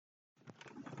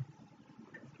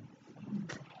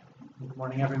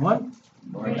Morning, everyone.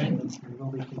 Morning. We'll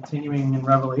be continuing in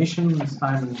Revelation, this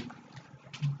time in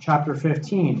chapter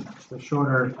 15, the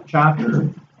shorter chapter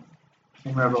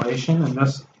in Revelation. And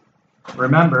just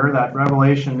remember that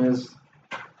Revelation is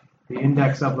the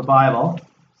index of the Bible.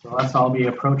 So that's all I'll be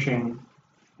approaching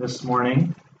this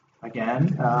morning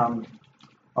again.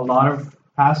 A lot of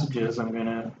passages I'm going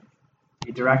to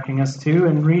be directing us to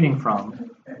and reading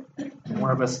from, in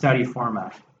more of a study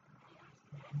format.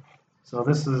 So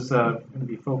this is going to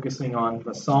be focusing on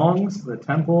the songs, the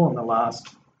temple, and the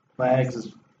last plagues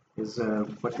is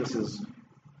what this is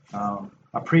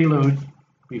a prelude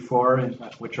before,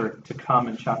 which are to come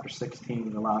in chapter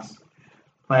 16, the last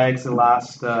plagues, the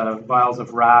last vials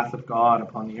of wrath of God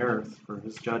upon the earth for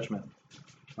his judgment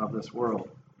of this world.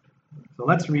 So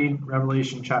let's read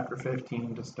Revelation chapter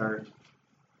 15 to start.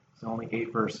 It's only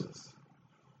 8 verses.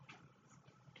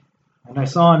 And I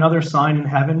saw another sign in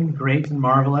heaven, great and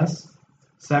marvelous,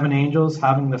 7 angels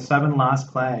having the 7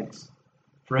 last plagues,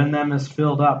 for in them is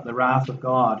filled up the wrath of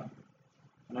God.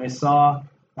 And I saw,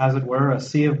 as it were, a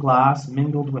sea of glass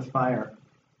mingled with fire,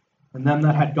 and them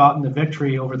that had gotten the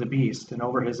victory over the beast, and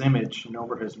over his image, and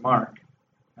over his mark,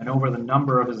 and over the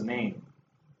number of his name,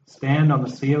 stand on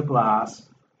the sea of glass,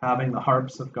 having the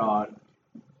harps of God.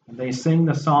 And they sing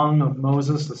the song of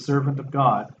Moses, the servant of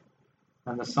God,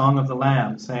 and the song of the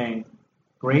Lamb, saying,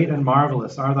 Great and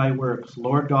marvelous are thy works,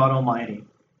 Lord God Almighty.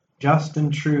 Just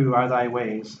and true are thy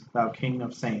ways, thou King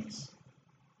of saints.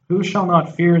 Who shall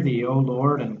not fear thee, O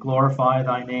Lord, and glorify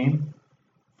thy name?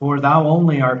 For thou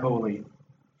only art holy.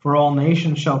 For all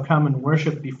nations shall come and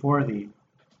worship before thee,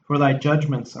 for thy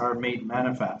judgments are made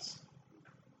manifest.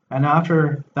 And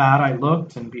after that I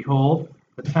looked, and behold,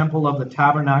 the temple of the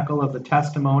tabernacle of the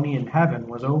testimony in heaven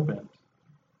was opened.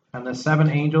 And the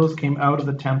 7 angels came out of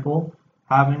the temple,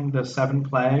 having the 7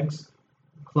 plagues,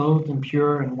 clothed in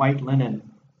pure and white linen,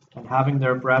 and having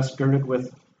their breasts girded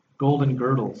with golden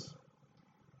girdles.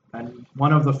 And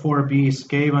one of the 4 beasts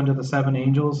gave unto the 7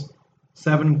 angels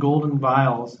 7 golden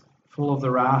vials full of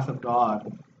the wrath of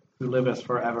God, who liveth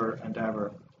for ever and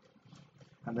ever.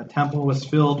 And the temple was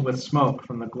filled with smoke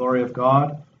from the glory of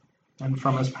God and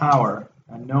from his power,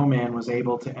 and no man was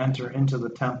able to enter into the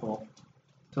temple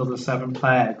till the 7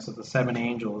 plagues of the 7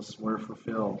 angels were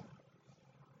fulfilled.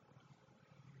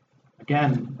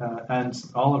 Again, and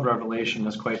all of Revelation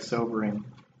is quite sobering,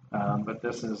 but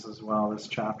this is as well, this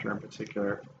chapter in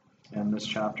particular, and this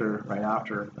chapter right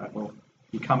after that will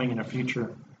be coming in a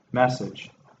future message.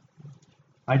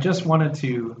 I just wanted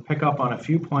to pick up on a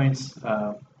few points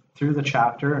through the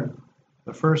chapter, and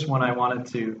the first one I wanted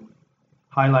to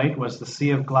highlight was the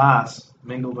sea of glass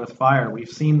mingled with fire. We've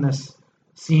seen this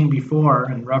scene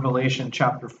before in Revelation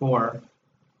chapter 4,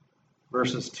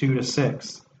 verses 2 to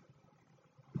 6.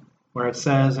 Where it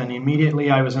says, And immediately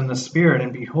I was in the Spirit,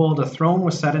 and behold, a throne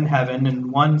was set in heaven,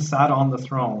 and one sat on the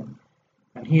throne.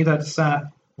 And he that sat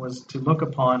was to look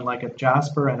upon like a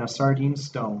jasper and a sardine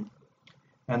stone.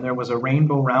 And there was a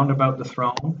rainbow round about the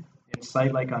throne, in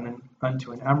sight like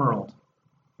unto an emerald.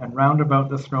 And round about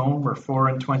the throne were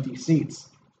 24 seats.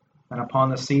 And upon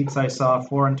the seats I saw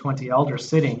 24 elders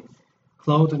sitting,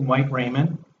 clothed in white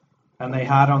raiment, and they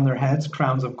had on their heads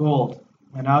crowns of gold.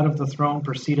 And out of the throne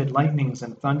proceeded lightnings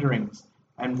and thunderings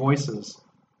and voices.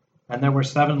 And there were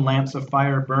 7 lamps of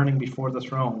fire burning before the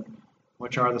throne,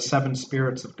 which are the 7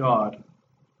 spirits of God.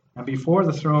 And before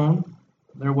the throne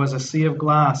there was a sea of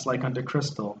glass like unto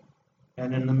crystal.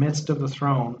 And in the midst of the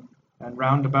throne, and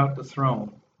round about the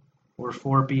throne, were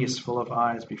 4 beasts full of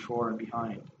eyes before and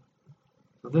behind.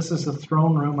 So this is the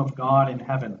throne room of God in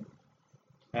heaven.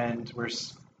 And we're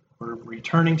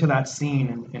returning to that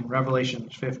scene in Revelation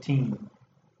 15.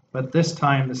 But this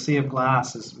time the sea of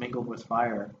glass is mingled with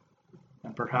fire.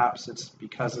 And perhaps it's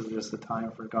because it is the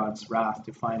time for God's wrath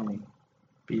to finally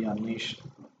be unleashed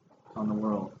on the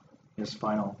world, his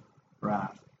final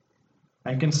wrath.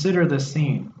 And consider this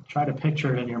scene. Try to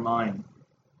picture it in your mind.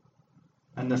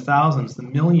 And the thousands, the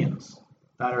millions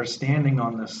that are standing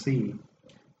on this sea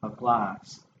of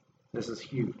glass. This is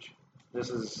huge. This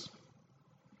is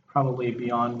probably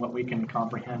beyond what we can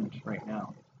comprehend right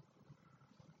now.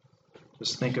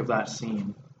 Just think of that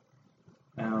scene.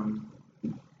 The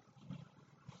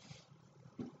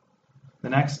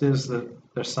next is the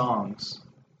songs.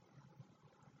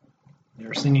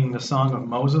 They're singing the song of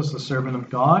Moses, the servant of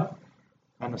God,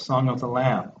 and the song of the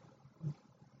Lamb.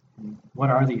 And what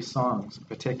are these songs in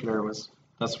particular?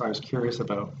 That's what I was curious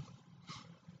about.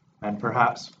 And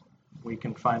perhaps we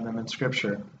can find them in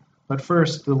Scripture. But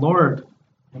first, the Lord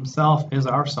himself is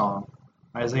our song.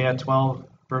 Isaiah 12,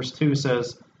 verse 2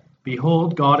 says,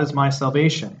 Behold, God is my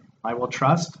salvation. I will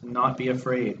trust and not be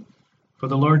afraid. For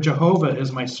the Lord Jehovah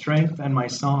is my strength and my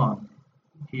song.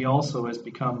 He also has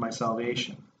become my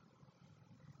salvation.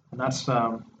 And that's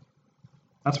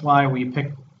why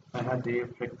I had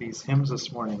Dave pick these hymns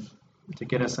this morning to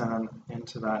get us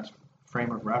into that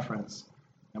frame of reference.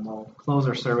 And we'll close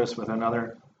our service with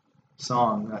another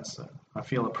song that's, I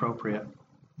feel, appropriate.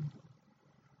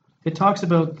 It talks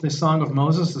about the song of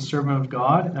Moses, the servant of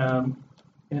God.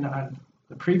 In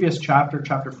the previous chapter,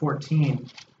 chapter 14,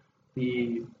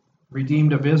 the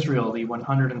redeemed of Israel, the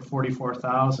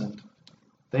 144,000,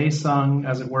 they sung,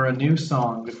 as it were, a new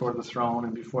song before the throne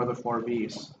and before the four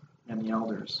beasts and the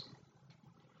elders.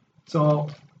 So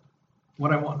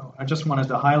I just wanted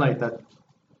to highlight that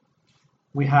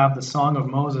we have the song of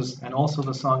Moses and also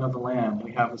the song of the Lamb.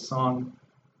 We have the song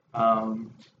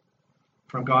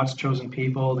from God's chosen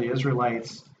people, the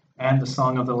Israelites, and the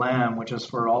song of the Lamb, which is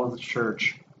for all of the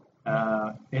church,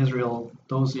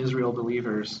 those Israel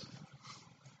believers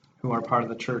who are part of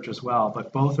the church as well.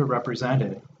 But both are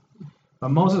represented. But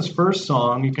Moses' first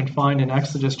song you can find in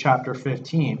Exodus chapter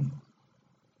 15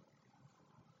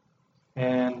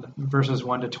 and verses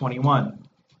 1 to 21.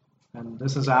 And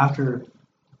this is after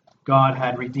God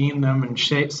had redeemed them and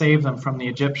saved them from the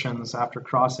Egyptians after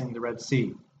crossing the Red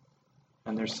Sea.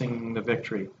 And they're singing the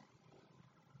victory.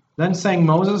 Then sang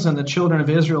Moses and the children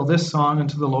of Israel this song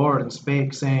unto the Lord, and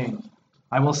spake, saying,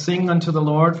 I will sing unto the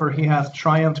Lord, for he hath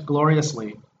triumphed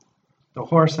gloriously. The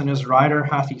horse and his rider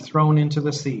hath he thrown into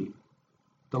the sea.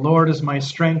 The Lord is my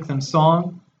strength and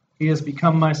song. He has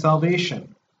become my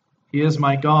salvation. He is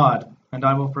my God, and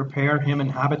I will prepare him an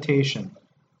habitation.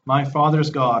 My father's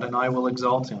God, and I will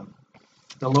exalt him.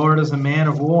 The Lord is a man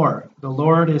of war. The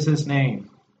Lord is his name.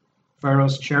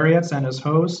 Pharaoh's chariots and his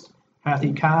host hath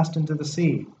he cast into the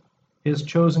sea. His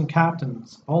chosen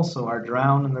captains also are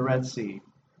drowned in the Red Sea.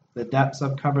 The depths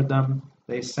have covered them.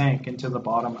 They sank into the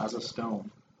bottom as a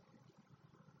stone.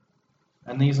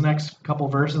 And these next couple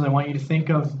verses, I want you to think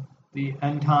of the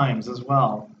end times as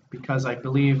well, because I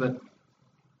believe that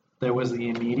there was the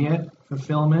immediate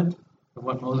fulfillment of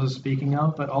what Moses is speaking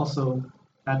of, but also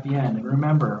at the end. And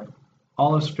remember,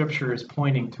 all of Scripture is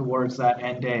pointing towards that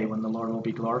end day when the Lord will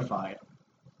be glorified.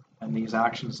 And these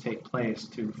actions take place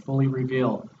to fully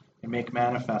reveal and make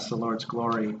manifest the Lord's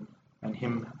glory and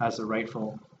him as the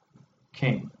rightful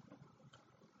king.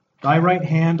 Thy right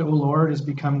hand, O Lord, is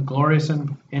become glorious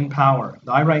in power.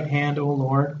 Thy right hand, O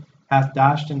Lord, hath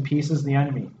dashed in pieces the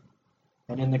enemy.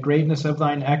 And in the greatness of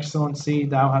thine excellency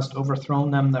thou hast overthrown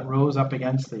them that rose up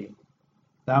against thee.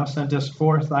 Thou sentest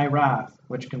forth thy wrath,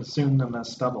 which consumed them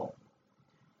as stubble.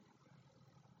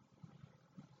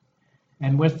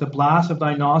 And with the blast of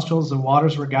thy nostrils the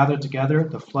waters were gathered together,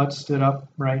 the flood stood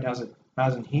upright as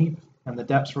an heap, and the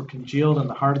depths were congealed in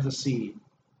the heart of the sea.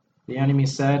 The enemy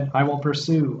said, I will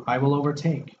pursue, I will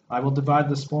overtake, I will divide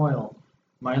the spoil.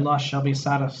 My lust shall be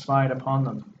satisfied upon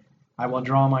them. I will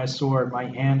draw my sword, my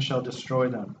hand shall destroy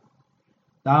them.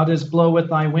 Thou didst blow with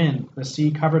thy wind, the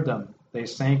sea covered them. They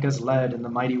sank as lead in the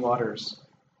mighty waters.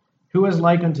 Who is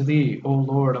like unto thee, O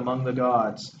Lord, among the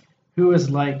gods? Who is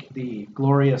like thee,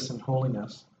 glorious in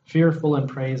holiness, fearful in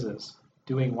praises,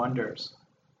 doing wonders?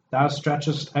 Thou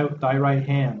stretchest out thy right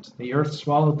hand, the earth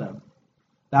swallowed them.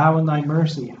 Thou in thy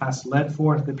mercy hast led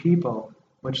forth the people,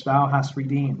 which thou hast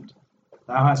redeemed.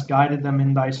 Thou hast guided them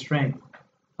in thy strength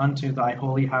unto thy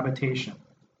holy habitation.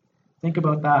 Think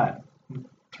about that in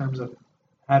terms of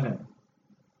heaven,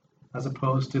 as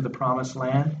opposed to the promised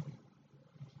land.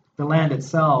 The land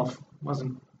itself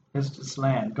wasn't his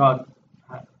land. God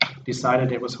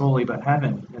decided it was holy, but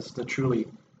heaven is the truly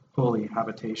holy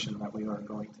habitation that we are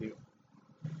going to.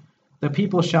 The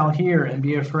people shall hear and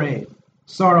be afraid.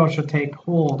 Sorrow shall take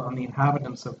hold on the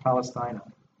inhabitants of Palestina.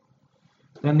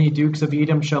 Then the dukes of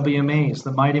Edom shall be amazed,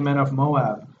 the mighty men of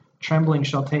Moab. Trembling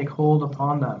shall take hold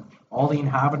upon them. All the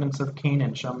inhabitants of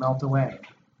Canaan shall melt away.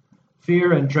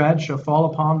 Fear and dread shall fall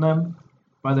upon them.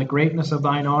 By the greatness of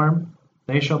thine arm,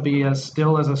 they shall be as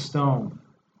still as a stone,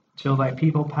 till thy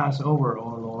people pass over, O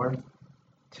Lord,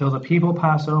 till the people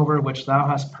pass over which thou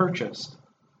hast purchased,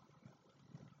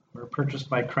 or purchased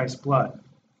by Christ's blood.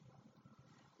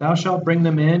 Thou shalt bring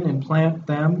them in and plant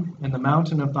them in the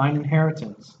mountain of thine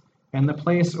inheritance, in the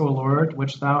place, O Lord,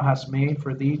 which thou hast made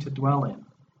for thee to dwell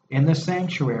in the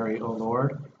sanctuary, O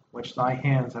Lord, which thy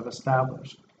hands have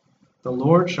established. The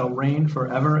Lord shall reign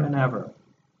forever and ever.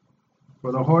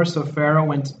 For the horse of Pharaoh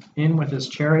went in with his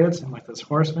chariots and with his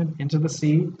horsemen into the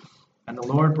sea, and the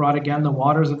Lord brought again the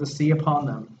waters of the sea upon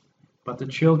them. But the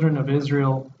children of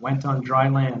Israel went on dry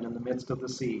land in the midst of the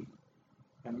sea.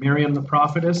 And Miriam the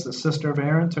prophetess, the sister of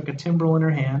Aaron, took a timbrel in her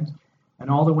hand, and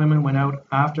all the women went out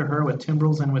after her with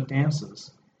timbrels and with dances.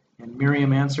 And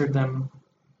Miriam answered them,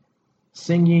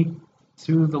 Sing ye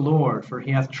to the Lord, for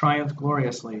he hath triumphed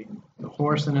gloriously. The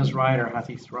horse and his rider hath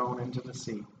he thrown into the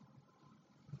sea.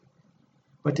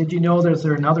 But did you know there's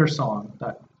another song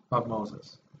of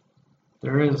Moses?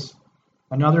 There is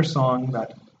another song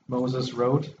that Moses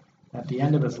wrote at the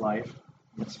end of his life.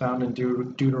 It's found in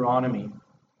Deuteronomy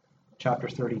chapter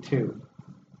 32.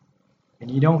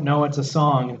 And you don't know it's a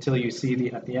song until you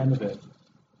see at the end of it.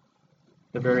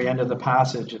 The very end of the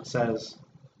passage, it says,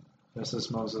 this is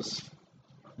Moses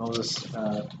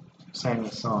sang the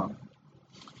song.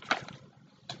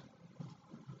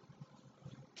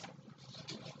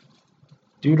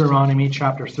 Deuteronomy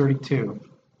chapter 32.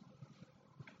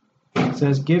 It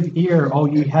says, Give ear, O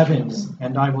ye heavens,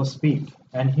 and I will speak,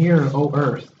 and hear, O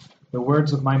earth, the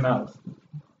words of my mouth.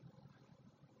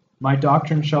 My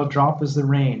doctrine shall drop as the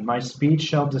rain, my speech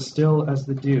shall distill as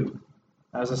the dew,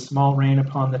 as a small rain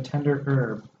upon the tender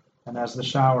herb, and as the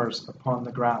showers upon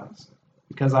the grass.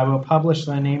 Because I will publish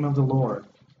the name of the Lord.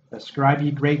 Ascribe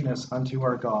ye greatness unto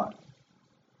our God.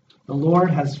 The Lord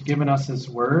has given us his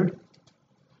word.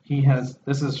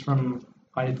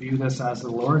 I view this as the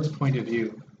Lord's point of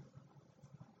view,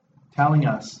 telling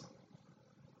us,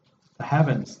 the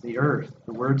heavens, the earth,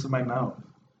 the words of my mouth,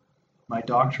 my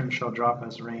doctrine shall drop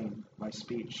as rain, my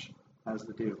speech as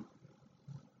the dew.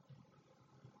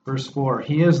 Verse 4,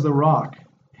 He is the rock,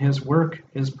 his work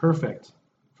is perfect,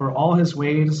 for all his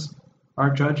ways are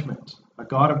judgment, a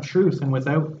God of truth and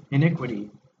without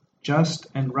iniquity, just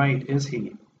and right is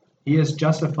he. He is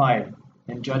justified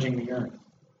in judging the earth.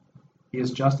 He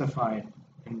is justified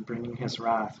in bringing his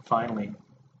wrath, finally,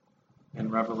 in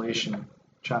Revelation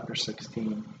chapter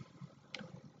 16.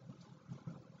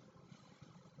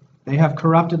 They have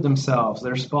corrupted themselves.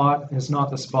 Their spot is not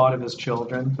the spot of his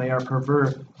children. They are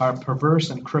perverse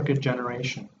and crooked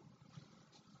generation.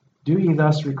 Do ye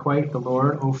thus requite the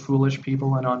Lord, O foolish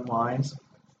people and unwise?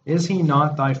 Is he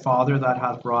not thy father that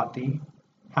hath brought thee?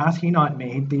 Hath he not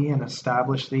made thee and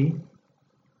established thee?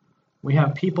 We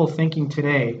have people thinking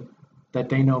today that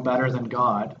they know better than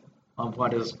God of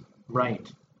what is right.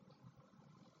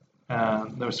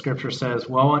 The scripture says,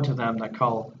 Woe unto them that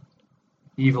call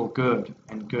evil good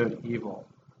and good evil.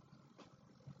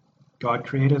 God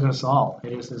created us all.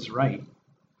 It is his right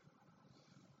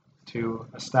to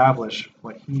establish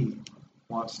what he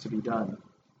wants to be done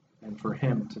and for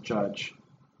him to judge.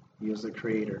 He is the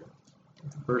creator.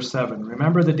 Verse 7,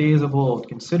 Remember the days of old,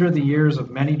 consider the years of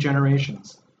many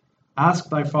generations. Ask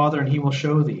thy father, and he will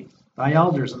show thee, thy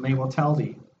elders, and they will tell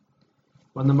thee.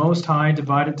 When the Most High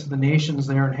divided to the nations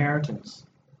their inheritance,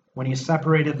 when he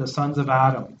separated the sons of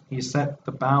Adam, he set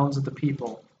the bounds of the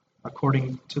people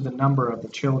according to the number of the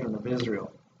children of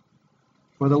Israel.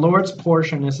 For the Lord's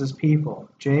portion is his people.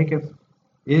 Jacob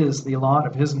is the lot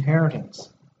of his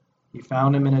inheritance. He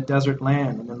found him in a desert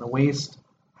land and in the waste,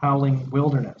 howling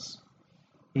wilderness.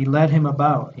 He led him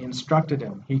about, he instructed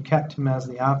him, he kept him as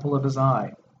the apple of his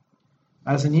eye.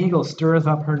 As an eagle stirreth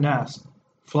up her nest,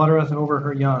 fluttereth over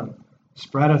her young,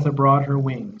 spreadeth abroad her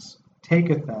wings,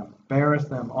 taketh them, beareth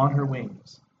them on her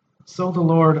wings. So the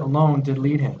Lord alone did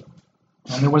lead him,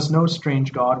 and there was no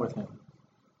strange God with him.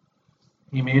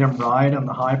 He made him ride on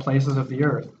the high places of the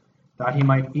earth, that he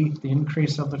might eat the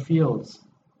increase of the fields.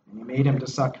 And he made him to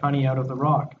suck honey out of the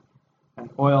rock, and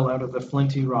oil out of the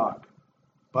flinty rock,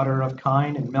 butter of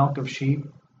kine and milk of sheep,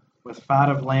 with fat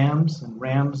of lambs and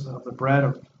rams of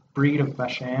the breed of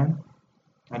Bashan,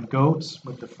 and goats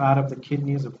with the fat of the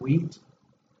kidneys of wheat.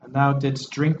 And thou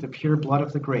didst drink the pure blood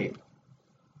of the grape.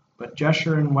 But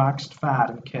Jeshurun waxed fat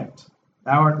and kicked.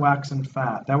 Thou art waxen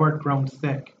fat, thou art grown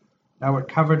thick, thou art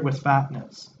covered with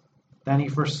fatness. Then he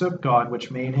forsook God which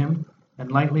made him,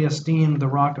 and lightly esteemed the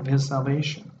rock of his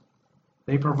salvation.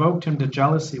 They provoked him to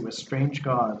jealousy with strange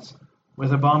gods.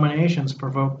 With abominations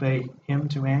provoked they him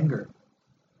to anger.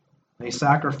 They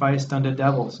sacrificed unto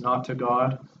devils, not to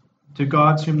God, to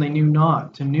gods whom they knew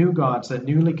not, to new gods that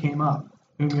newly came up,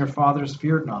 whom your fathers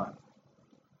feared not.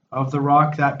 Of the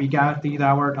rock that begat thee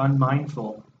thou art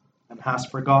unmindful, and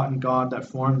hast forgotten God that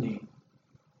formed thee.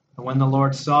 And when the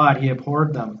Lord saw it, he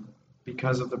abhorred them,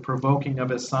 because of the provoking of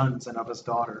his sons and of his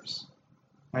daughters.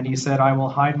 And he said, I will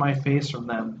hide my face from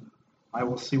them. I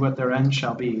will see what their end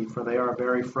shall be, for they are a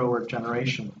very froward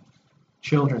generation,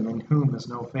 children in whom is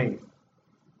no faith.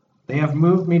 They have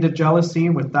moved me to jealousy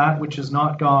with that which is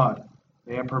not God.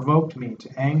 They have provoked me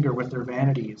to anger with their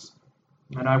vanities.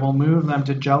 And I will move them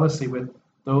to jealousy with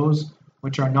those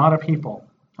which are not a people.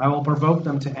 I will provoke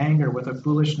them to anger with a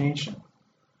foolish nation.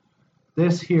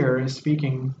 This here is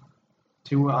speaking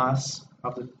to us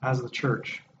as the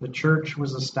church. The church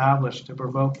was established to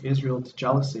provoke Israel to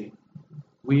jealousy.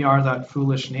 We are that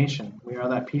foolish nation. We are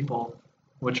that people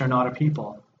which are not a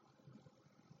people.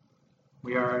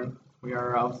 We are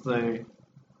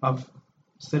of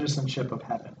citizenship of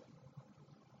heaven.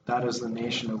 That is the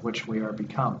nation of which we are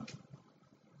become.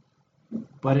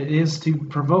 But it is to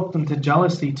provoke them to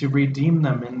jealousy to redeem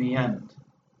them in the end.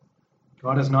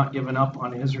 God has not given up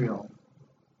on Israel.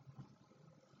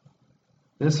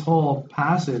 This whole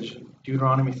passage,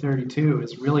 Deuteronomy 32,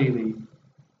 is really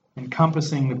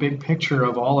encompassing the big picture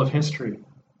of all of history.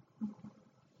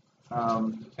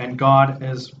 And God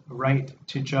is right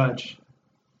to judge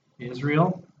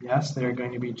Israel. Yes, they are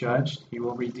going to be judged. He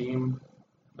will redeem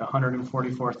the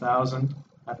 144,000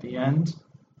 at the end,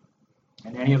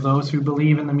 and any of those who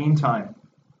believe in the meantime.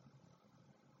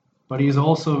 But he is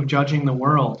also judging the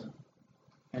world,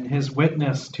 and his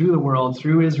witness to the world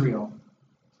through Israel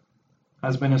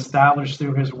has been established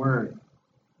through his word.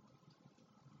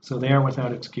 So they are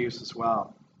without excuse as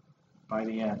well by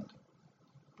the end.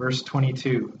 Verse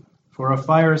 22, "For a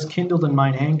fire is kindled in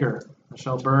mine anger, and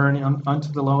shall burn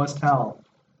unto the lowest hell,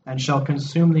 and shall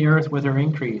consume the earth with her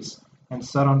increase, and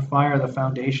set on fire the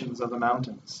foundations of the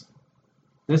mountains."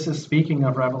 This is speaking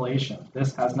of Revelation.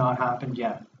 This has not happened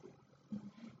yet.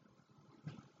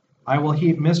 "I will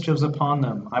heap mischiefs upon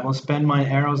them. I will spend mine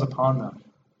arrows upon them.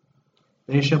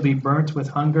 They shall be burnt with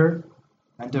hunger,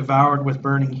 and devoured with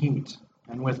burning heat,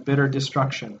 and with bitter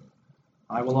destruction.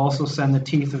 I will also send the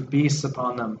teeth of beasts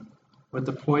upon them, with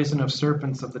the poison of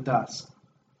serpents of the dust.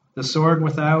 The sword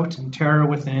without and terror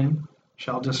within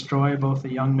shall destroy both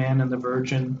the young man and the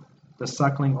virgin, the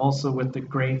suckling also with the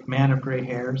great man of gray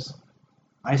hairs.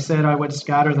 I said I would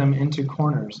scatter them into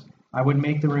corners. I would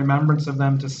make the remembrance of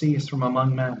them to cease from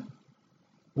among men.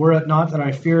 Were it not that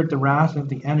I feared the wrath of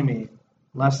the enemy,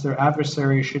 lest their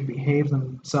adversaries should behave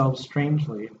themselves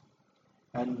strangely,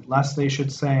 and lest they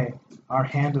should say, Our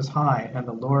hand is high, and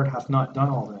the Lord hath not done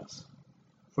all this.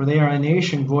 For they are a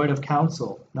nation void of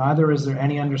counsel, neither is there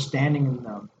any understanding in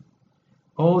them.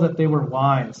 Oh, that they were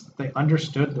wise, that they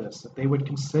understood this, that they would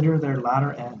consider their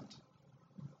latter end."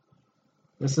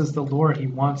 This is the Lord. He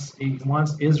wants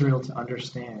Israel to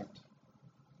understand,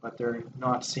 but they're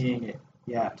not seeing it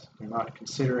yet. They're not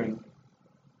considering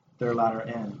their latter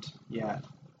end yet.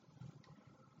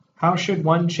 "How should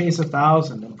one chase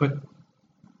 1,000 and put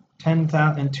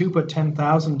 10,000 and two put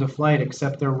 10,000 to flight,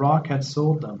 except their rock had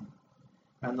sold them,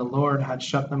 and the Lord had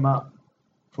shut them up?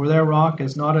 For their rock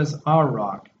is not as our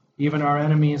rock, even our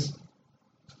enemies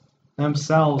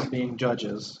themselves being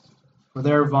judges. For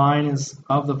their vine is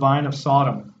of the vine of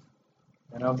Sodom,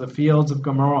 and of the fields of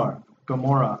Gomorrah.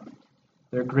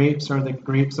 Their grapes are the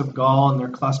grapes of gall, and their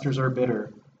clusters are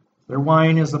bitter. Their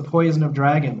wine is the poison of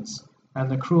dragons, and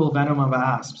the cruel venom of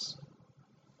asps.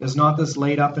 Is not this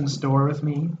laid up in store with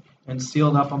me, and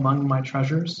sealed up among my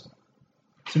treasures?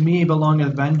 To me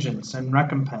belongeth vengeance and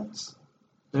recompense.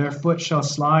 Their foot shall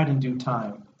slide in due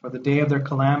time, for the day of their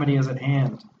calamity is at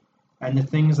hand, and the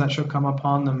things that shall come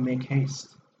upon them make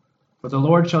haste. For the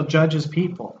Lord shall judge his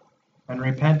people, and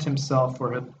repent himself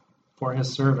for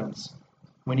his servants,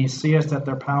 when he seeth that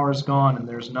their power is gone, and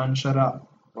there is none shut up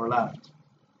or left.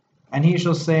 And he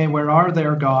shall say, Where are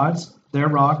their gods, their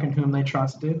rock in whom they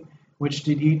trusted, which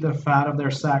did eat the fat of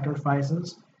their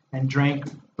sacrifices, and drank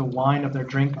the wine of their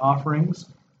drink offerings?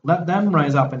 Let them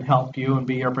rise up and help you and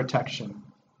be your protection.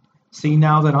 See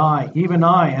now that I, even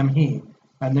I, am he,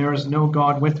 and there is no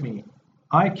God with me.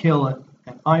 I kill it,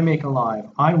 and I make alive.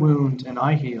 I wound, and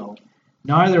I heal.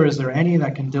 Neither is there any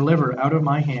that can deliver out of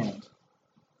my hand.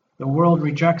 The world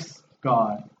rejects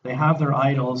God. They have their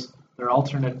idols, their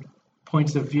alternate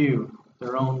points of view,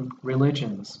 their own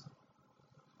religions,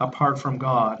 apart from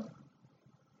God.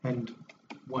 And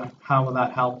how will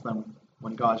that help them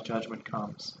when God's judgment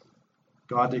comes?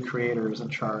 God the Creator is in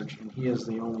charge, and he is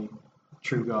the only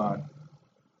true God.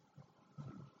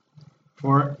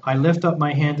 For I lift up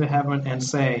my hand to heaven and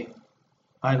say,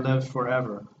 I live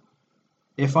forever.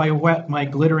 If I whet my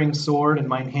glittering sword, and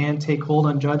mine hand take hold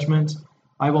on judgment,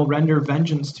 I will render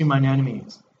vengeance to mine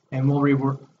enemies, and will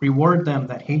reward them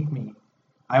that hate me.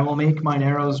 I will make mine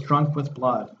arrows drunk with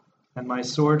blood, and my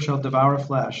sword shall devour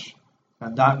flesh,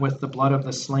 and that with the blood of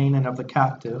the slain and of the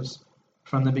captives,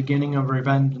 from the beginning of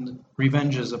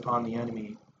revenges upon the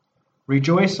enemy.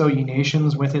 Rejoice, O ye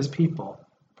nations, with his people,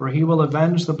 for he will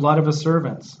avenge the blood of his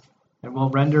servants, and will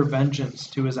render vengeance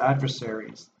to his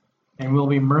adversaries, and will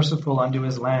be merciful unto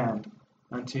his land,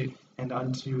 and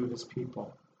unto his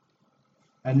people.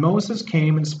 And Moses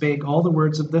came and spake all the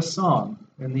words of this song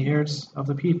in the ears of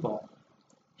the people,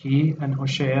 he and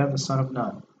Hoshea the son of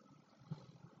Nun.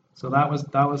 So that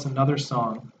was another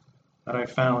song that I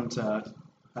found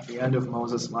at the end of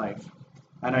Moses' life.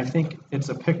 And I think it's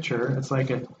a picture, it's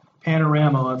like a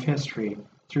panorama of history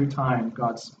through time,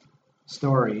 God's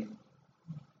story.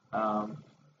 and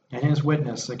his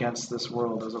witness against this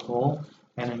world as a whole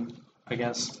and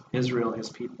against Israel, his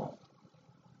people.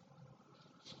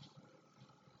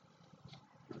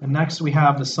 And next we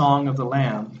have the Song of the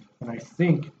Lamb, and I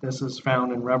think this is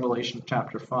found in Revelation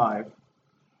chapter 5,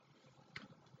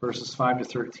 verses 5 to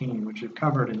 13, which we've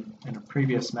covered in a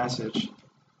previous message.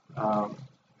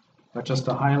 But just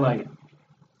to highlight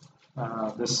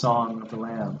this Song of the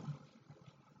Lamb.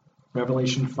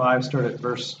 Revelation 5, start at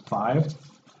verse 5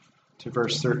 to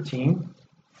verse 13.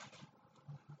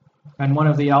 And one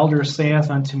of the elders saith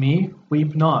unto me,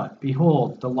 Weep not,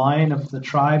 behold, the Lion of the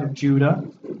tribe of Judah,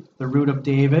 the root of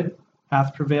David,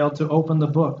 hath prevailed to open the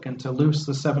book and to loose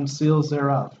the 7 seals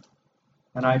thereof.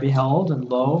 And I beheld, and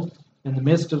lo, in the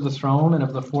midst of the throne and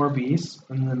of the 4 beasts,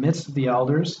 and in the midst of the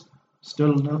elders,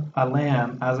 stood a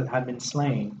lamb as it had been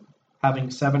slain,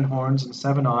 having 7 horns and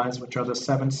 7 eyes, which are the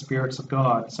 7 spirits of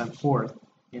God sent forth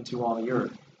into all the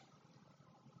earth.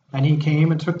 And he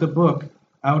came and took the book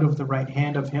out of the right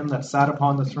hand of him that sat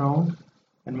upon the throne.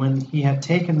 And when he had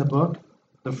taken the book,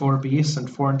 the 4 beasts and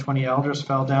 24 elders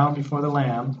fell down before the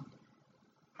Lamb,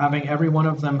 having every one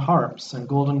of them harps and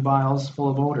golden vials full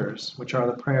of odors, which are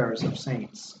the prayers of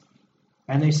saints.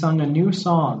 And they sung a new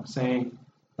song, saying,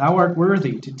 Thou art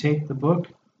worthy to take the book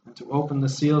and to open the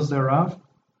seals thereof,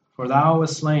 for thou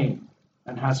wast slain,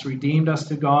 and hast redeemed us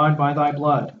to God by thy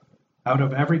blood, out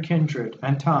of every kindred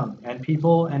and tongue and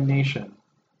people and nation,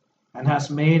 and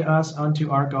hast made us unto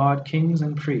our God kings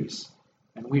and priests,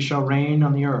 and we shall reign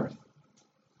on the earth.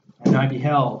 And I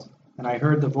beheld, and I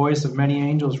heard the voice of many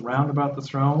angels round about the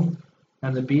throne,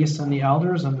 and the beasts and the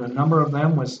elders, and the number of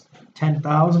them was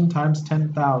 10,000 times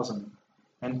 10,000,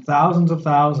 and thousands of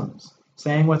thousands,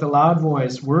 saying with a loud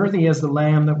voice, Worthy is the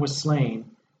Lamb that was slain,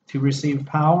 to receive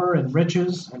power and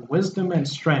riches and wisdom and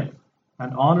strength,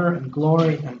 and honor and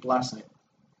glory and blessing.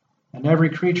 And every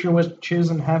creature which is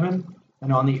in heaven,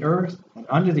 and on the earth, and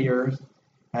under the earth,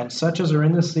 and such as are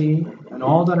in the sea, and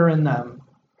all that are in them,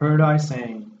 heard I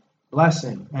saying,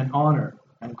 Blessing, and honor,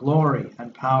 and glory,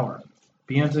 and power,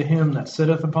 be unto him that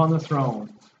sitteth upon the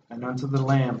throne, and unto the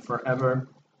Lamb forever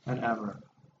and ever.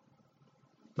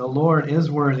 The Lord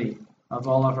is worthy of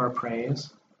all of our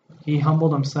praise. He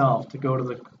humbled himself to go to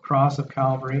the cross of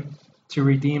Calvary to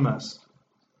redeem us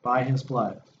by his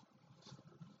blood.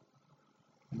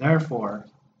 Therefore,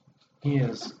 he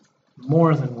is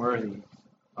more than worthy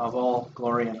of all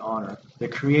glory and honor. The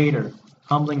Creator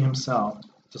humbling himself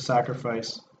to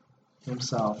sacrifice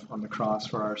himself on the cross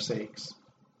for our sakes.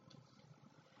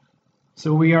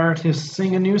 So we are to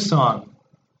sing a new song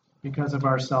because of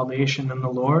our salvation in the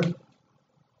Lord.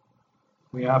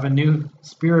 We have a new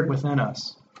spirit within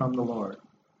us from the Lord.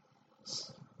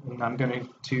 And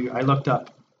I looked up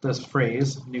this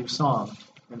phrase, new song,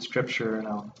 in Scripture, and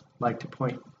I'll like to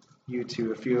point you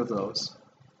to a few of those.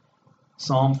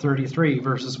 Psalm 33,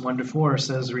 verses 1 to 4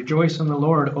 says, Rejoice in the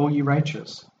Lord, O ye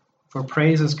righteous, for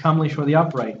praise is comely for the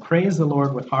upright. Praise the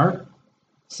Lord with harp.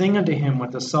 Sing unto him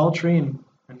with the psaltery and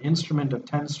an instrument of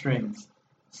 10 strings.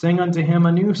 Sing unto him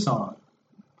a new song.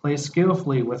 Play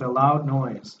skillfully with a loud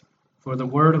noise. For the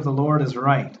word of the Lord is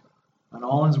right, and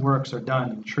all his works are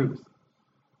done in truth.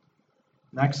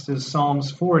 Next is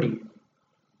Psalms 40,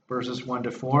 verses 1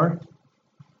 to 4.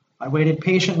 I waited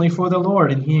patiently for the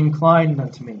Lord, and he inclined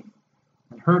unto me,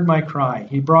 and heard my cry.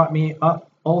 He brought me up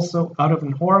also out of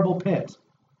an horrible pit,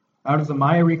 out of the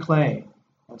miry clay,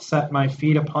 and set my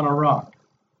feet upon a rock,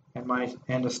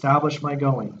 and established my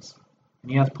goings.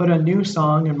 And he hath put a new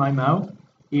song in my mouth,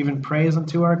 even praise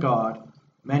unto our God.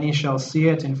 Many shall see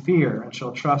it and fear, and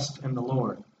shall trust in the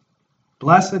Lord.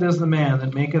 Blessed is the man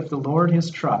that maketh the Lord his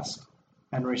trust,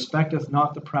 and respecteth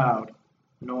not the proud,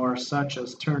 nor such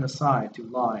as turn aside to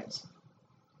lies.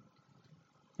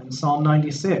 And Psalm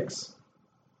 96,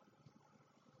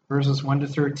 verses 1 to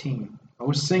 13.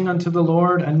 O sing unto the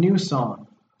Lord a new song.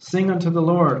 Sing unto the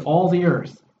Lord all the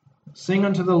earth. Sing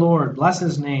unto the Lord, bless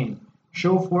his name.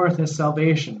 Show forth his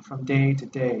salvation from day to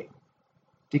day.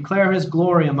 Declare his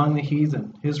glory among the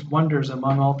heathen, his wonders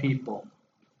among all people.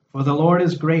 For the Lord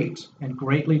is great, and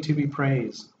greatly to be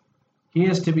praised. He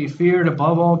is to be feared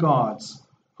above all gods.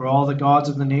 For all the gods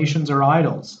of the nations are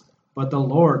idols, but the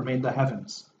Lord made the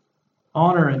heavens.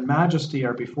 Honor and majesty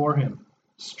are before him.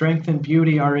 Strength and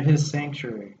beauty are in his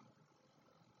sanctuary.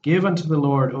 Give unto the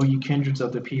Lord, O ye kindreds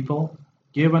of the people.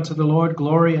 Give unto the Lord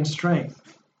glory and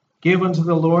strength. Give unto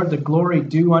the Lord the glory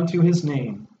due unto his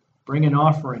name. Bring an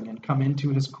offering and come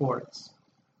into his courts.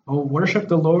 O worship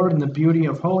the Lord in the beauty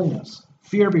of holiness.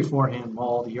 Fear before him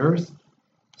all the earth.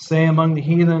 Say among the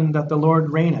heathen that the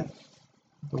Lord reigneth.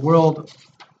 The world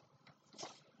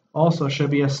also shall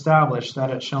be established,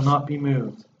 that it shall not be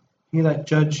moved. He that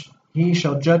He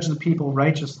shall judge the people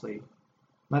righteously.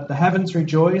 Let the heavens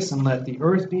rejoice, and let the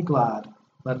earth be glad.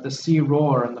 Let the sea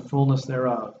roar, and the fullness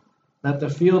thereof. Let the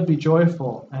field be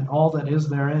joyful, and all that is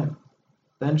therein.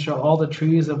 Then shall all the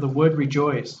trees of the wood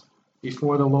rejoice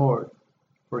before the Lord,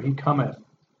 for he cometh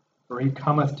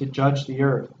to judge the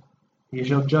earth. He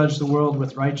shall judge the world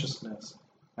with righteousness,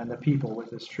 and the people with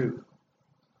his truth.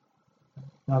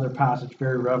 Another passage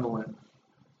very relevant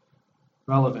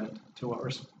to what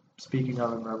we're speaking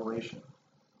of in Revelation.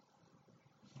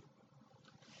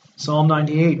 Psalm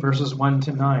 98, verses 1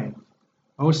 to 9.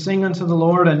 O sing unto the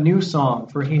Lord a new song,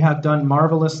 for he hath done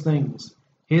marvelous things.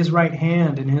 His right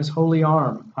hand and his holy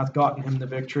arm hath gotten him the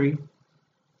victory.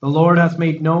 The Lord hath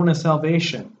made known a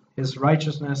salvation. His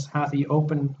righteousness hath he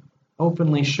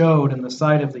openly showed in the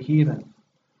sight of the heathen.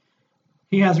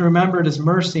 He hath remembered his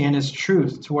mercy and his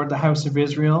truth toward the house of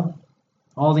Israel.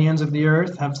 All the ends of the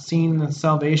earth have seen the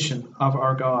salvation of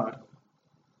our God.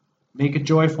 Make a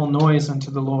joyful noise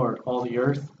unto the Lord, all the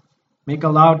earth. Make a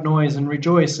loud noise and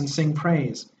rejoice and sing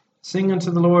praise. Sing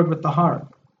unto the Lord with the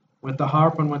harp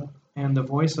and the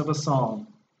voice of a psalm.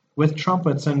 With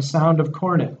trumpets and sound of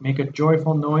cornet, make a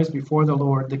joyful noise before the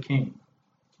Lord the King.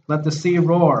 Let the sea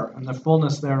roar and the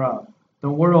fullness thereof, the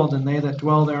world and they that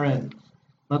dwell therein.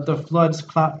 Let the floods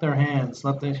clap their hands,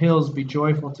 let the hills be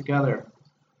joyful together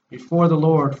before the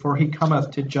Lord, for he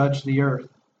cometh to judge the earth.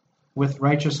 With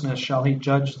righteousness shall he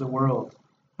judge the world,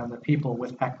 and the people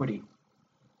with equity.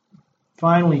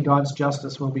 Finally, God's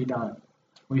justice will be done.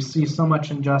 We see so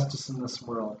much injustice in this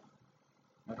world.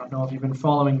 I don't know if you've been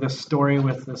following this story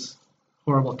with this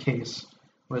horrible case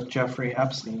with Jeffrey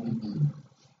Epstein,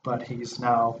 but he's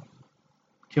now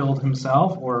killed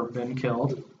himself or been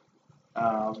killed,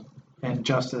 and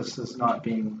justice is not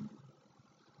being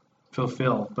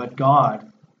fulfilled. But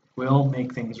God will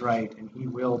make things right, and he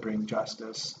will bring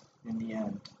justice in the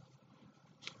end.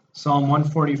 Psalm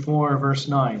 144, verse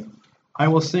 9. I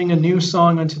will sing a new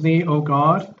song unto thee, O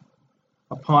God.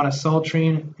 Upon a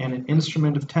psaltery and an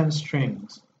instrument of 10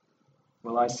 strings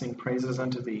will I sing praises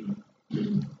unto thee.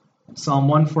 And Psalm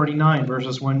 149,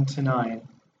 verses 1 to 9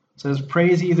 says,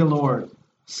 Praise ye the Lord.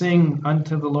 Sing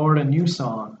unto the Lord a new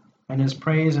song, and his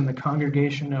praise in the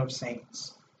congregation of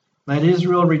saints. Let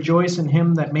Israel rejoice in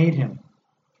him that made him.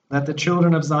 Let the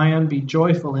children of Zion be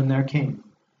joyful in their king.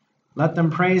 Let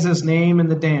them praise his name in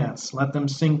the dance. Let them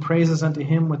sing praises unto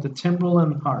him with the timbrel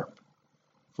and harp.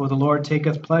 For the Lord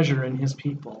taketh pleasure in his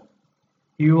people.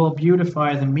 He will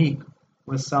beautify the meek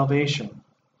with salvation.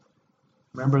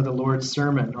 Remember the Lord's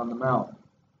Sermon on the Mount.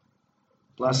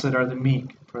 Blessed are the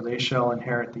meek, for they shall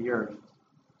inherit the earth.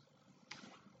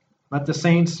 Let the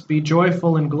saints be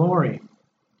joyful in glory.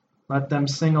 Let them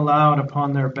sing aloud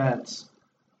upon their beds.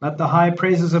 Let the high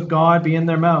praises of God be in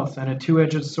their mouth, and a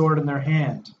two-edged sword in their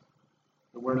hand.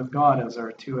 The word of God is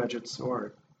our two-edged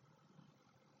sword.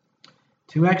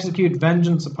 To execute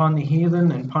vengeance upon the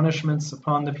heathen and punishments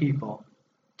upon the people.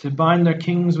 To bind their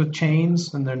kings with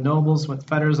chains and their nobles with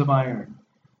fetters of iron.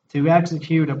 To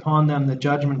execute upon them the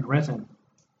judgment written.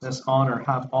 This honor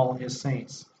have all his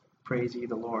saints. Praise ye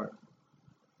the Lord.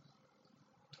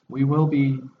 We will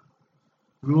be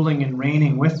ruling and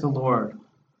reigning with the Lord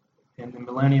in the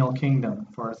millennial kingdom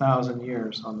for 1,000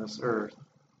 years on this earth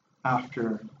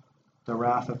after the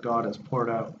wrath of God is poured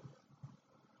out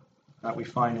that we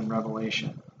find in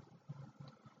Revelation.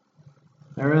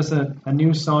 There is a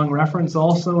new song reference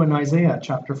also in Isaiah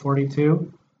chapter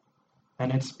 42,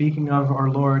 and it's speaking of our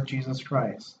Lord Jesus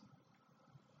Christ.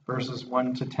 Verses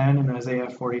 1 to 10 in Isaiah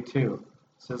 42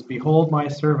 says, Behold my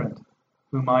servant,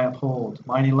 whom I uphold,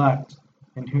 mine elect,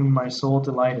 in whom my soul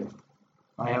delighteth.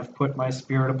 I have put my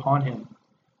spirit upon him.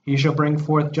 He shall bring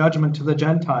forth judgment to the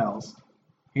Gentiles.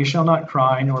 He shall not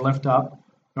cry, nor lift up,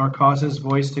 nor cause his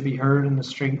voice to be heard in the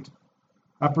street.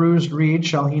 A bruised reed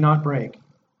shall he not break,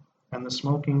 and the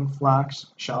smoking flax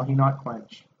shall he not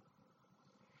quench.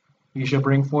 He shall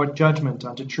bring forth judgment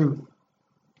unto truth.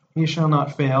 He shall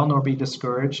not fail, nor be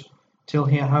discouraged, till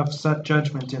he have set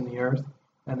judgment in the earth,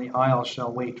 and the isles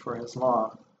shall wait for his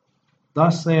law.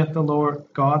 Thus saith the Lord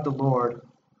God the Lord,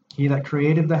 he that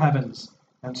created the heavens,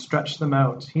 and stretched them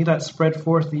out, he that spread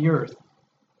forth the earth,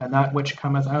 and that which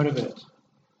cometh out of it,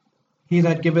 he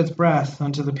that giveth breath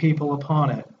unto the people upon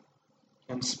it,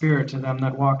 and spirit to them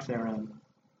that walk therein.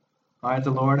 I,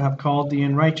 the Lord, have called thee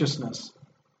in righteousness,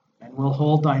 and will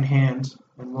hold thine hand,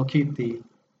 and will keep thee,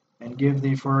 and give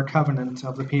thee for a covenant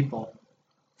of the people,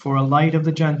 for a light of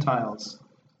the Gentiles,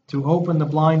 to open the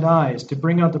blind eyes, to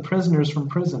bring out the prisoners from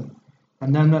prison,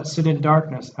 and them that sit in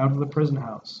darkness out of the prison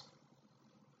house.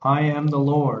 I am the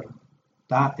Lord,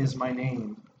 that is my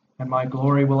name, and my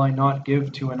glory will I not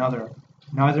give to another,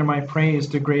 neither my praise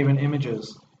to graven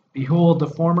images, Behold, the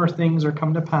former things are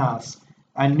come to pass,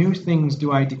 and new things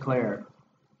do I declare.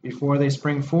 Before they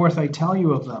spring forth, I tell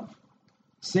you of them.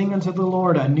 Sing unto the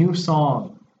Lord a new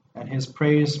song, and his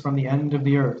praise from the end of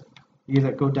the earth, ye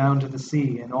that go down to the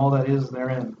sea, and all that is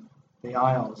therein, the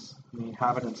isles, and the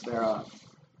inhabitants thereof.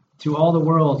 To all the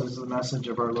world is the message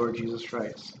of our Lord Jesus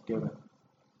Christ given.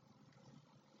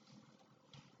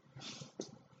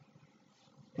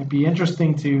 It'd be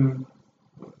interesting to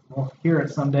hear it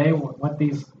someday, what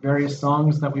these various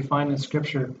songs that we find in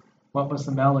Scripture, what was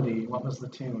the melody, what was the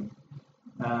tune.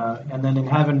 And then in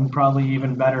heaven, probably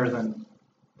even better than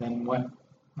what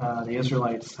the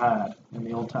Israelites had in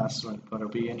the Old Testament, but it'll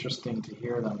be interesting to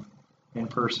hear them in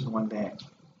person one day.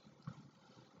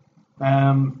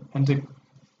 And to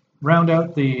round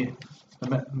out the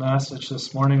message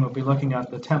this morning, we'll be looking at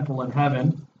the temple in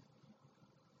heaven.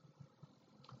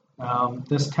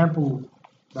 This temple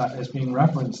that is being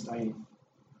referenced,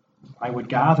 I would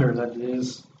gather that it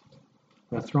is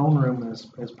the throne room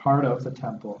is part of the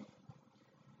temple.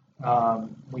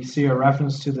 We see a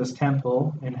reference to this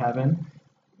temple in heaven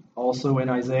also in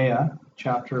Isaiah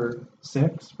chapter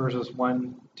 6, verses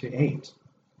 1 to 8,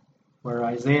 where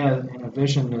Isaiah in a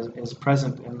vision is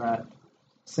present in that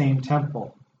same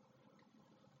temple.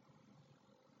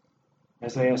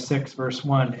 Isaiah 6, verse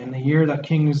 1, in the year that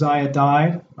King Uzziah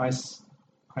died, I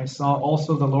saw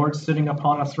also the Lord sitting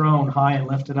upon a throne high and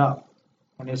lifted up,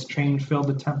 and his train filled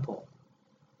the temple.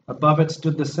 Above it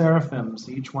stood the seraphims,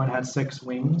 each one had 6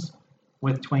 wings.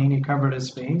 With twain he covered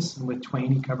his face, and with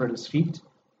twain he covered his feet,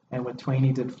 and with twain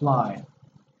he did fly.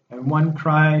 And one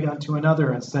cried unto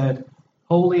another and said,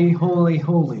 Holy, holy,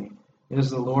 holy is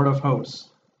the Lord of hosts.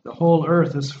 The whole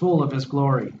earth is full of his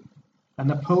glory. And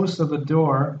the posts of the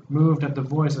door moved at the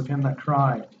voice of him that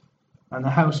cried, and the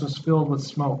house was filled with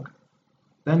smoke.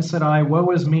 Then said I,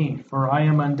 Woe is me, for I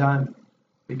am undone,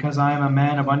 because I am a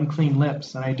man of unclean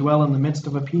lips, and I dwell in the midst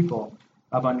of a people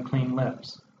of unclean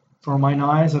lips. For mine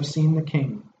eyes have seen the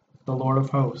King, the Lord of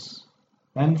hosts.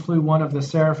 Then flew one of the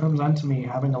seraphims unto me,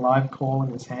 having a live coal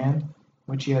in his hand,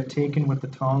 which he had taken with the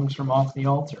tongs from off the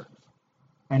altar.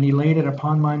 And he laid it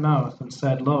upon my mouth, and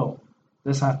said, Lo,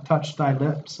 this hath touched thy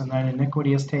lips, and thine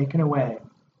iniquity is taken away,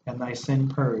 and thy sin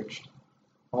purged.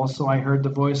 Also I heard the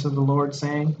voice of the Lord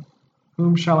saying,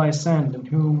 Whom shall I send, and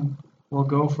whom will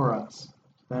go for us?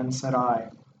 Then said I,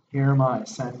 Here am I,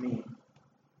 send me.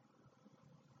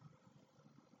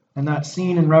 And that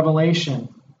scene in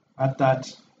Revelation, at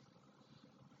that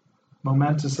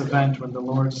momentous event when the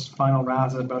Lord's final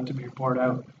wrath is about to be poured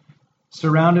out,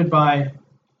 surrounded by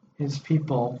his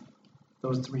people,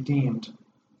 those redeemed,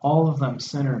 all of them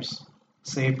sinners,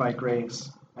 saved by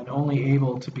grace, and only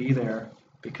able to be there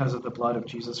because of the blood of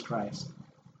Jesus Christ,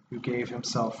 who gave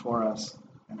himself for us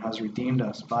and has redeemed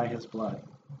us by his blood.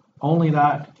 Only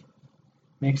that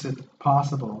makes it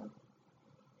possible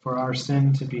for our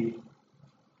sin to be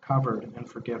covered and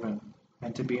forgiven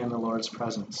and to be in the Lord's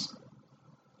presence.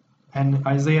 And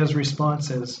Isaiah's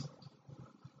response is,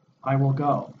 I will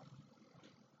go.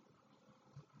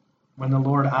 When the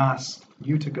Lord asks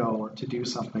you to go or to do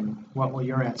something, what will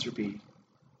your answer be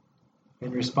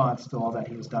in response to all that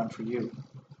he has done for you?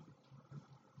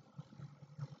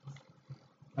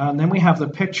 And then we have the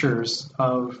pictures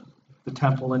of the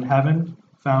temple in heaven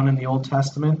found in the Old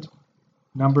Testament.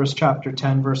 Numbers chapter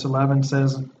 10, verse 11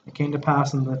 says, It came to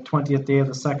pass in the 20th day of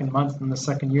the 2nd month in the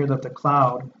 2nd year that the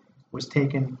cloud was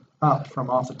taken up from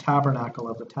off the tabernacle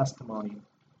of the testimony.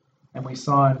 And we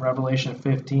saw in Revelation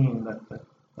 15 that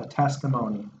the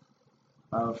testimony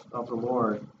of the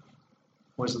Lord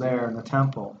was there in the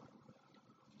temple.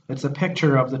 It's a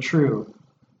picture of the true.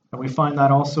 And we find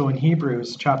that also in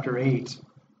Hebrews chapter 8.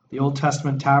 The Old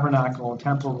Testament tabernacle and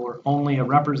temple were only a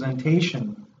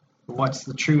representation of what's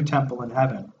the true temple in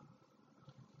heaven.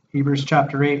 Hebrews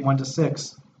chapter 8,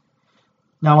 1-6.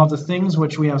 Now of the things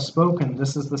which we have spoken,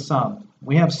 this is the sum.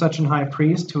 We have such an high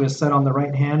priest who is set on the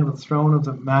right hand of the throne of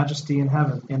the majesty in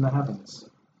heaven, in the heavens,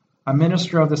 a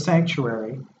minister of the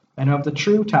sanctuary and of the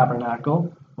true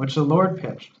tabernacle, which the Lord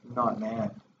pitched, not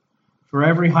man. For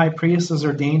every high priest is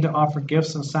ordained to offer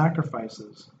gifts and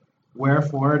sacrifices.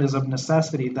 Wherefore it is of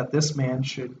necessity that this man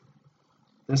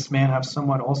have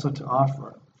somewhat also to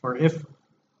offer. For if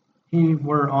he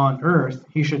were on earth,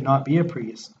 he should not be a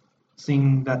priest,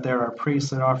 seeing that there are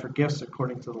priests that offer gifts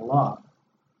according to the law.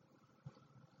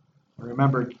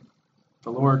 Remember,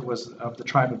 the Lord was of the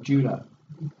tribe of Judah,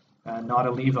 and not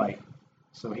a Levite,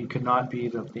 so he could not be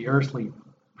the earthly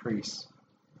priest,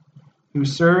 who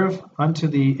serve unto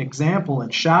the example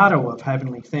and shadow of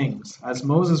heavenly things, as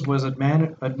Moses was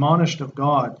admonished of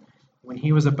God when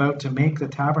he was about to make the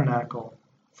tabernacle.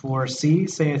 For see,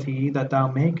 saith he, that thou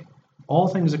make all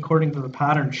things according to the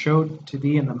pattern showed to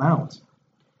thee in the mount.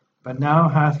 But now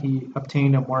hath he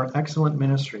obtained a more excellent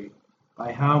ministry,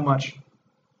 by how much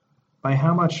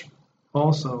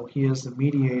also he is the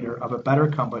mediator of a better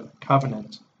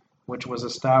covenant, which was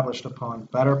established upon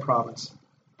better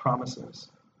promises.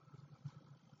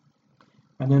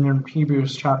 And then in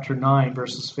Hebrews chapter 9,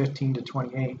 verses 15 to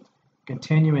 28,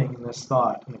 continuing in this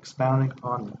thought and expounding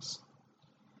upon this.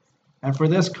 And for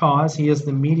this cause he is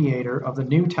the mediator of the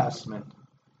New Testament,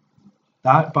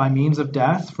 that by means of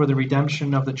death, for the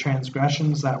redemption of the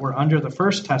transgressions that were under the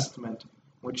first testament,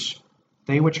 which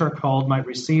they which are called might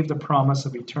receive the promise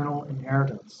of eternal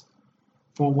inheritance.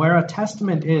 For where a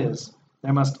testament is,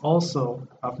 there must also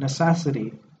of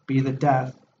necessity be the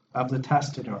death of the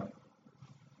testator.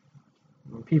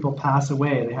 When people pass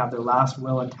away, they have their last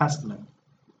will and testament,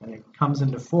 and it comes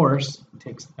into force and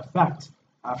takes effect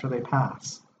after they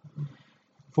pass.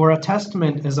 For a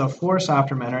testament is of force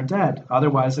after men are dead,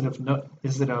 otherwise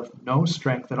is it of no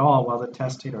strength at all while the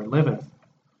testator liveth.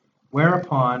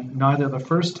 Whereupon neither the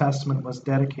first testament was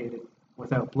dedicated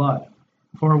without blood.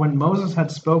 For when Moses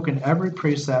had spoken every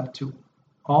precept to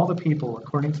all the people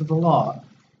according to the law,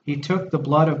 he took the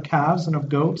blood of calves and of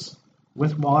goats,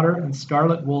 with water and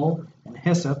scarlet wool and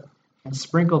hyssop, and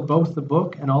sprinkled both the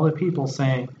book and all the people,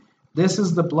 saying, This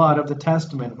is the blood of the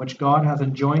testament which God hath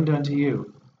enjoined unto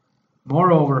you.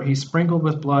 Moreover, he sprinkled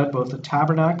with blood both the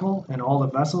tabernacle and all the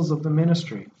vessels of the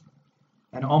ministry.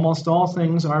 And almost all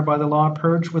things are by the law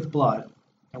purged with blood,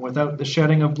 and without the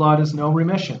shedding of blood is no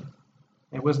remission.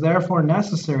 It was therefore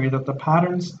necessary that the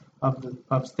patterns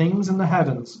of things in the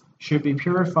heavens should be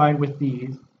purified with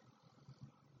these,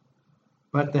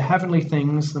 but the heavenly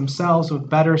things themselves with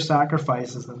better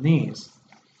sacrifices than these.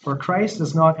 For Christ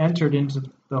has not entered into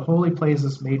the holy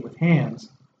places made with hands,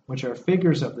 which are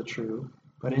figures of the true,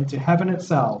 but into heaven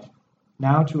itself,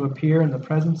 now to appear in the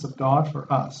presence of God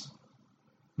for us.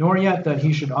 Nor yet that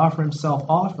he should offer himself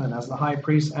often, as the high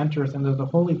priest entereth into the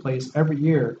holy place every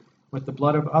year with the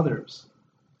blood of others.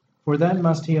 For then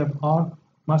must he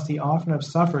often have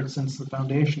suffered since the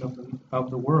foundation of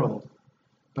the world.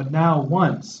 But now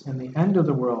once, in the end of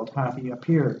the world, hath he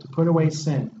appeared to put away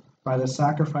sin by the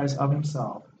sacrifice of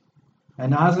himself.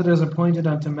 And as it is appointed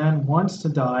unto men once to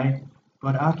die,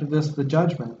 but after this the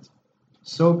judgment,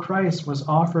 so Christ was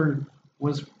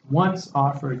once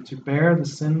offered to bear the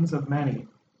sins of many,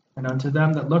 and unto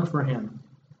them that look for him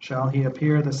shall he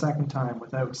appear the second time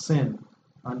without sin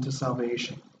unto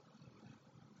salvation.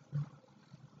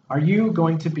 Are you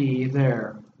going to be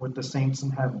there with the saints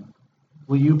in heaven?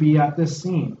 Will you be at this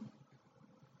scene?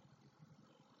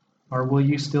 Or will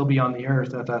you still be on the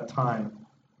earth at that time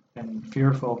and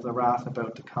fearful of the wrath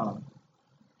about to come?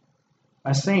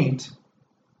 A saint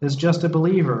is just a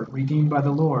believer redeemed by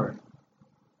the Lord.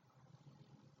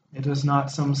 It is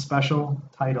not some special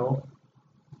title.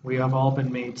 We have all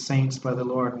been made saints by the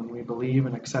Lord when we believe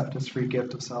and accept his free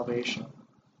gift of salvation.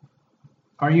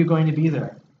 Are you going to be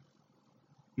there?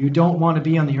 You don't want to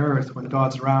be on the earth when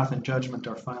God's wrath and judgment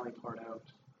are finally poured out.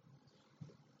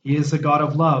 He is a God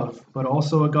of love, but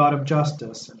also a God of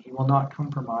justice, and he will not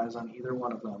compromise on either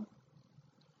one of them.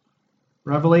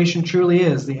 Revelation truly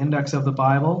is the index of the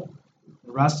Bible.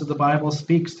 The rest of the Bible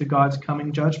speaks to God's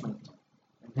coming judgment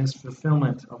and his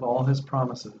fulfillment of all his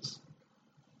promises.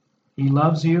 He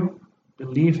loves you.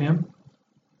 Believe him.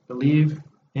 Believe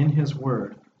in his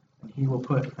word, and he will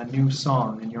put a new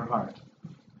song in your heart.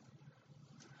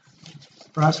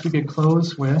 Perhaps we could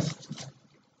close with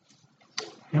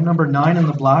hymn number 9 in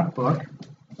the Black Book.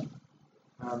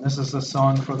 This is the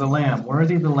song for the Lamb.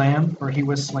 Worthy the Lamb, for he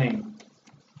was slain.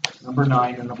 Number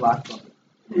 9 in the Black Book.